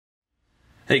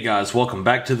Hey guys, welcome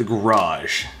back to the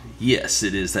garage. Yes,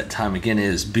 it is that time again. It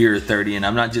is Beer 30, and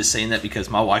I'm not just saying that because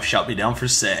my wife shot me down for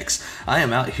sex. I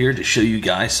am out here to show you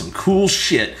guys some cool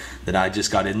shit that I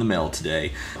just got in the mail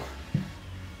today.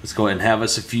 Let's go ahead and have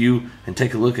us a few and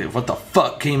take a look at what the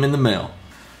fuck came in the mail.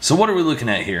 So what are we looking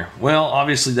at here? Well,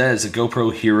 obviously that is a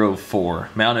GoPro Hero 4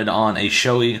 mounted on a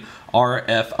Shoei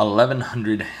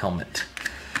RF1100 helmet.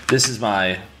 This is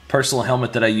my personal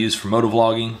helmet that I use for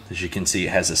motovlogging. As you can see, it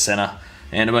has a Senna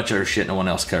and a bunch of other shit no one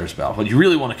else cares about. What you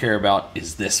really want to care about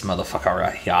is this motherfucker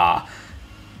right here.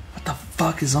 What the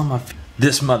fuck is on my...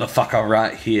 This motherfucker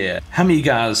right here. How many of you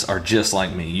guys are just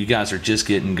like me? You guys are just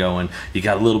getting going. You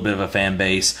got a little bit of a fan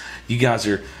base. You guys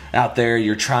are out there,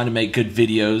 you're trying to make good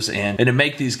videos, and to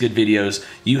make these good videos,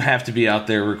 you have to be out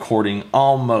there recording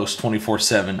almost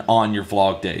 24/7 on your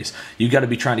vlog days. You got to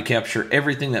be trying to capture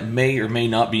everything that may or may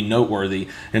not be noteworthy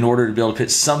in order to be able to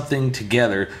put something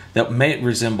together that may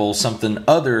resemble something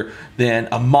other than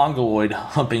a mongoloid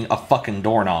humping a fucking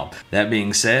doorknob. That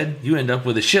being said, you end up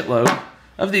with a shitload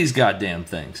of these goddamn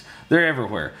things. They're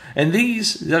everywhere. And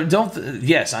these,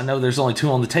 yes, I know there's only two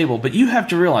on the table, but you have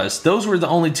to realize those were the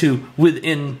only two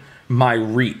within my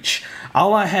reach.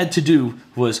 All I had to do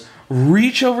was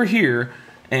reach over here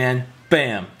and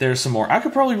bam, there's some more. I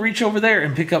could probably reach over there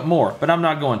and pick up more, but I'm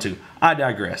not going to. I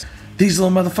digress. These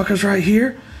little motherfuckers right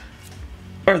here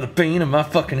are the bane of my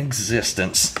fucking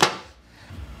existence.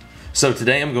 So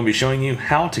today I'm going to be showing you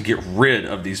how to get rid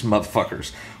of these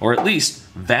motherfuckers, or at least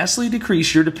vastly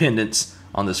decrease your dependence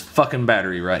on this fucking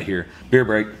battery right here. Beer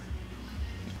break.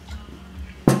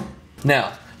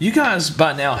 Now, you guys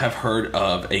by now have heard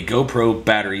of a GoPro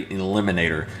battery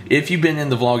eliminator. If you've been in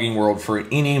the vlogging world for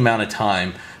any amount of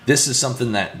time, this is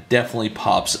something that definitely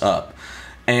pops up.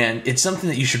 And it's something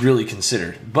that you should really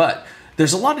consider. But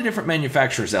there's a lot of different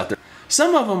manufacturers out there.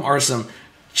 Some of them are some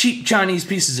cheap Chinese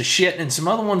pieces of shit, and some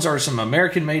other ones are some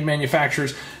American-made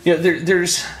manufacturers. You know,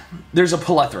 there's a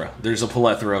plethora. There's a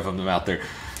plethora of them out there.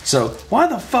 So why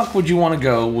the fuck would you want to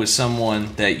go with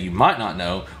someone that you might not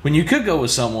know when you could go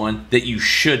with someone that you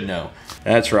should know?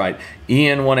 That's right,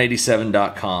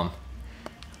 EN187.com.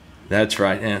 That's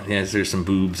right. Yes, there's some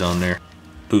boobs on there.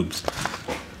 Boobs.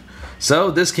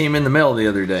 So this came in the mail the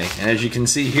other day, and as you can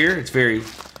see here, it's very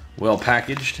well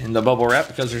packaged in the bubble wrap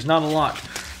because there's not a lot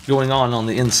going on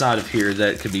the inside of here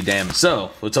that could be damaged.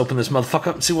 So let's open this motherfucker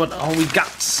up and see what all we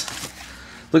got.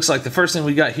 Looks like the first thing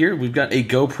we got here, we've got a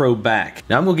GoPro back.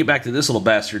 Now I'm gonna get back to this little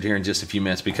bastard here in just a few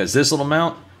minutes because this little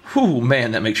mount, whew,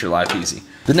 man, that makes your life easy.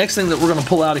 The next thing that we're gonna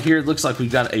pull out of here, it looks like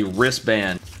we've got a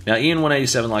wristband. Now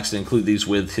EN187 likes to include these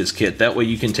with his kit. That way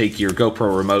you can take your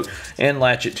GoPro remote and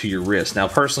latch it to your wrist. Now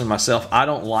personally myself, I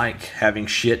don't like having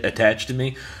shit attached to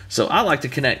me, so I like to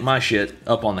connect my shit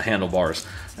up on the handlebars.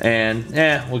 And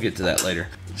we'll get to that later.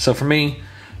 So for me,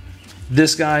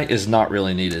 this guy is not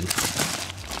really needed.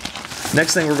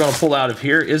 Next thing we're going to pull out of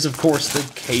here is, of course, the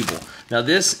cable. Now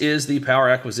this is the power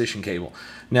acquisition cable.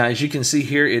 Now as you can see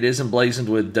here, it is emblazoned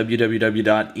with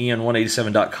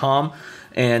www.en187.com,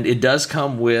 and it does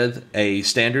come with a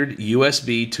standard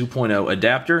USB 2.0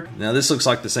 adapter. Now this looks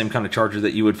like the same kind of charger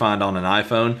that you would find on an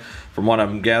iPhone from what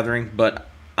I'm gathering, but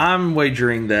I'm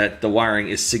wagering that the wiring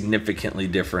is significantly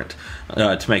different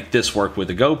to make this work with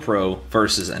a GoPro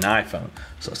versus an iPhone.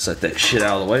 So let's set that shit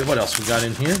out of the way. What else we got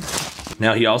in here?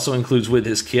 Now he also includes with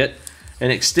his kit an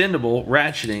extendable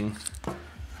ratcheting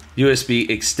USB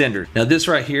extender. Now this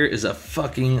right here is a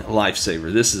fucking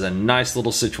lifesaver. This is a nice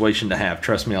little situation to have,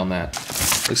 trust me on that.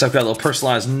 Looks like I've got a little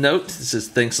personalized note that says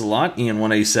thanks a lot,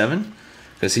 EN187,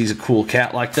 because he's a cool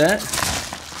cat like that.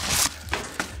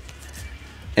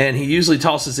 And he usually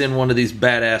tosses in one of these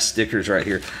badass stickers right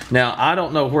here. Now, I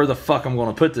don't know where the fuck I'm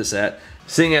going to put this at.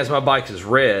 Seeing as my bike is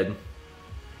red,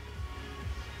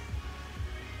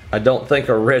 I don't think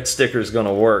a red sticker is going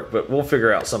to work, but we'll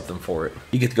figure out something for it.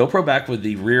 You get the GoPro back with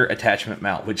the rear attachment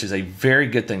mount, which is a very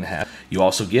good thing to have. You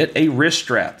also get a wrist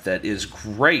strap that is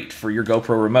great for your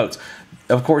GoPro remotes.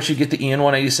 Of course, you get the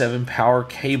EN187 power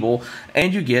cable,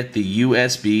 and you get the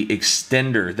USB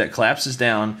extender that collapses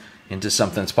down into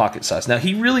something that's pocket size. Now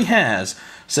he really has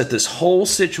set this whole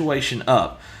situation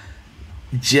up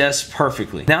just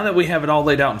perfectly. Now that we have it all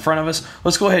laid out in front of us,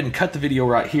 let's go ahead and cut the video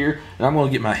right here, and I'm going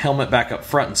to get my helmet back up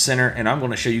front and center, and I'm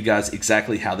going to show you guys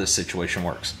exactly how this situation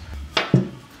works.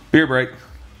 Beer break.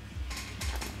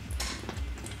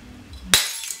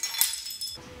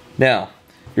 Now,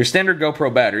 your standard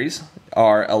GoPro batteries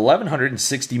are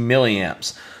 1160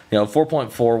 milliamps.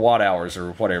 4.4 watt hours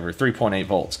or whatever, 3.8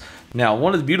 volts. Now,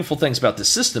 one of the beautiful things about this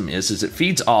system is it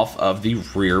feeds off of the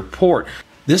rear port.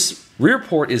 This rear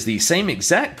port is the same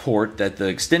exact port that the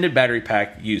extended battery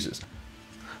pack uses.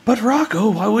 But Rocco,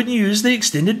 why wouldn't you use the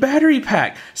extended battery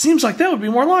pack? Seems like that would be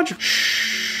more logical.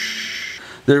 Shh.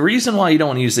 The reason why you don't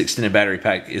want to use the extended battery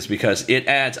pack is because it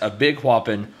adds a big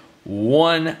whopping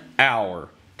 1 hour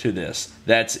to this.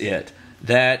 That's it.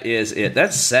 That is it.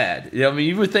 That's sad. I mean,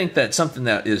 you would think that something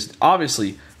that is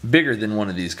obviously bigger than one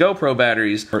of these GoPro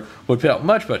batteries would put out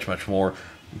much, much, much more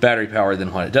battery power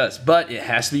than what it does. But it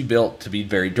has to be built to be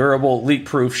very durable,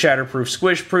 leak-proof, shatter-proof,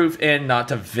 squish-proof, and not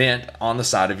to vent on the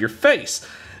side of your face.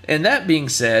 And that being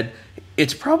said,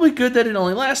 it's probably good that it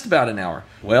only lasts about an hour.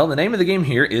 Well, the name of the game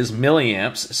here is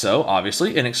milliamps, so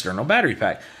obviously an external battery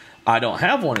pack. I don't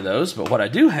have one of those, but what I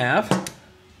do have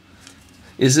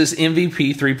is this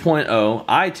MVP 3.0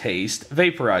 iTaste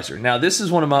vaporizer. Now, this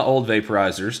is one of my old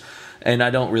vaporizers, and I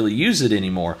don't really use it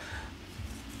anymore.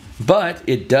 But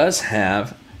it does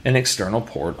have an external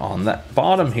port on that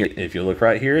bottom here. If you look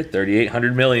right here,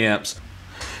 3,800 milliamps.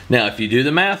 Now, if you do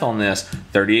the math on this,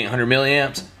 3,800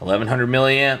 milliamps, 1,100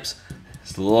 milliamps,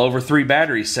 it's a little over 3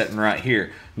 batteries sitting right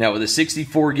here. Now, with a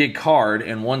 64 gig card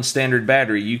and one standard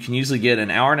battery, you can usually get an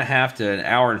hour and a half to an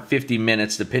hour and 50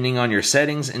 minutes, depending on your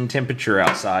settings and temperature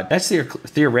outside. That's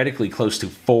theoretically close to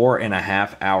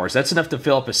 4.5 hours. That's enough to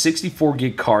fill up a 64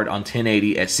 gig card on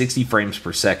 1080 at 60 frames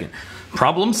per second.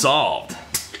 Problem solved.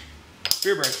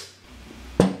 Beer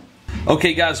break.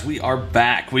 Okay, guys, we are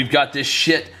back. We've got this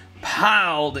shit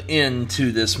piled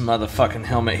into this motherfucking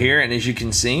helmet here, and as you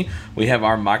can see, we have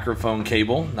our microphone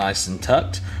cable nice and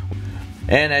tucked.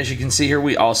 And as you can see here,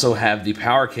 we also have the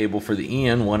power cable for the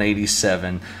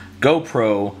EN187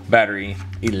 GoPro battery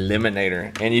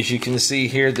eliminator. And as you can see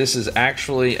here, this is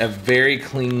actually a very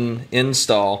clean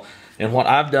install. And what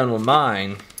I've done with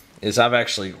mine is I've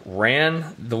actually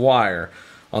ran the wire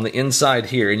on the inside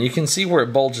here. And you can see where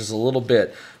it bulges a little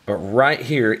bit. But right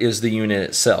here is the unit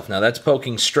itself. Now that's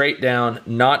poking straight down,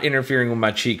 not interfering with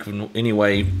my cheek in any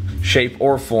way, shape,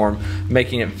 or form,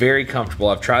 making it very comfortable.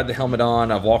 I've tried the helmet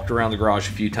on, I've walked around the garage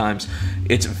a few times.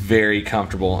 It's very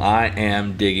comfortable. I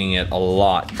am digging it a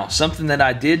lot. Now, something that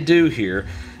I did do here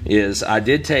is I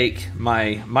did take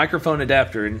my microphone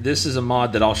adapter, and this is a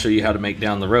mod that I'll show you how to make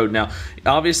down the road. Now,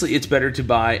 obviously it's better to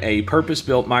buy a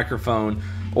purpose-built microphone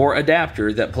or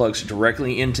adapter that plugs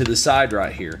directly into the side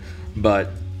right here. But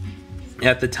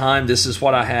at the time, this is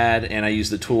what I had, and I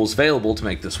used the tools available to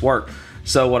make this work.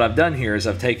 So what I've done here is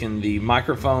I've taken the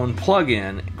microphone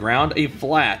plug-in, ground a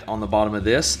flat on the bottom of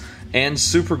this, and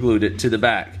super glued it to the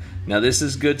back. Now this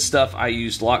is good stuff. I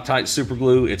used Loctite super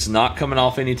glue. It's not coming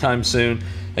off anytime soon.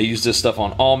 I use this stuff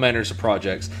on all manners of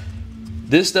projects.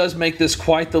 This does make this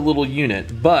quite the little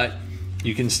unit, but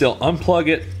you can still unplug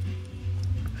it,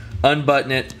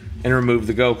 unbutton it, and remove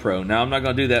the GoPro. Now I'm not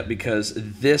going to do that because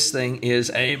this thing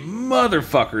is a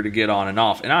motherfucker to get on and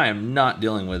off, and I am not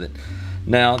dealing with it.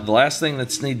 Now the last thing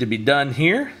that's need to be done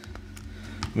here,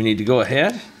 we need to go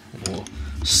ahead and we'll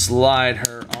slide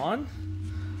her on,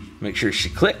 make sure she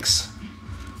clicks,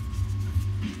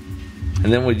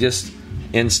 and then we just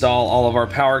install all of our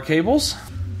power cables.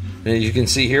 And as you can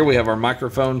see here, we have our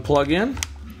microphone plug-in,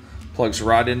 plugs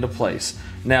right into place.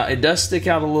 Now it does stick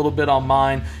out a little bit on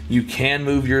mine. You can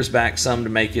move yours back some to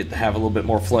make it have a little bit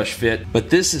more flush fit,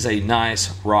 but this is a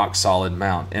nice rock solid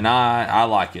mount, and I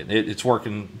like it. It's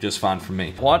working just fine for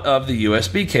me. What of the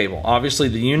USB cable? Obviously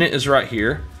the unit is right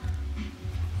here.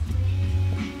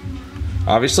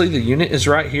 Obviously the unit is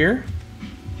right here,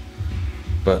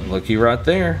 but looky right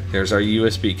there, there's our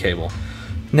USB cable.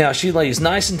 Now she lays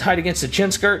nice and tight against the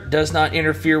chin skirt, does not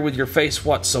interfere with your face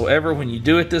whatsoever when you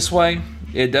do it this way.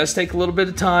 It does take a little bit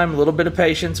of time, a little bit of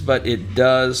patience, but it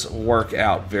does work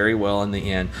out very well in the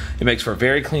end. It makes for a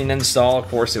very clean install. Of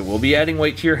course, it will be adding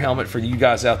weight to your helmet for you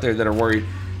guys out there that are worried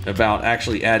about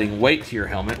actually adding weight to your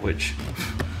helmet, which,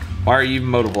 why are you even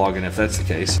motovlogging if that's the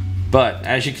case? But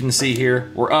as you can see here,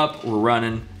 we're up, we're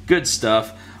running, good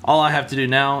stuff. All I have to do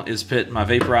now is put my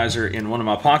vaporizer in one of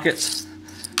my pockets,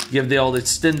 give the old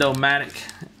Extendo-matic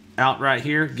out right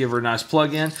here, give her a nice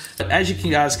plug in. But as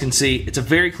you guys can see, it's a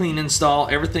very clean install.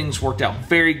 Everything's worked out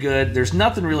very good. There's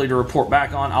nothing really to report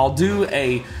back on. I'll do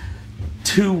a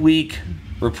 2-week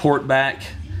report back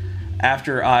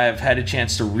after I've had a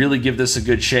chance to really give this a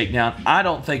good shakedown. I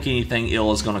don't think anything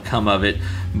ill is going to come of it,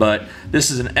 but this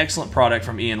is an excellent product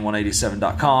from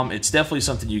EN187.com. It's definitely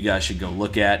something you guys should go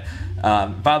look at.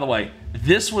 By the way,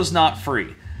 this was not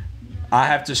free. I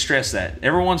have to stress that.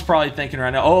 Everyone's probably thinking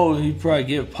right now, oh, you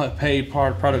probably pay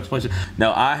product placement.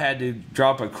 No, I had to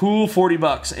drop a cool 40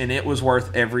 bucks, and it was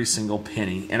worth every single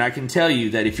penny. And I can tell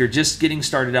you that if you're just getting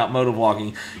started out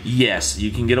motovlogging, yes,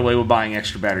 you can get away with buying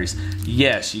extra batteries.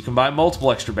 Yes, you can buy multiple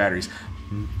extra batteries.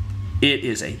 It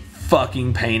is a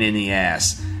fucking pain in the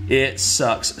ass. It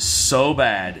sucks so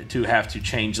bad to have to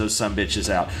change those sumbitches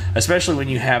out, especially when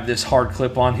you have this hard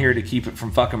clip on here to keep it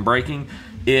from fucking breaking.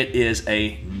 It is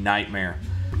a nightmare.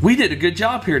 We did a good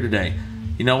job here today.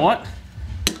 You know what?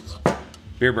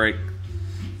 Beer break.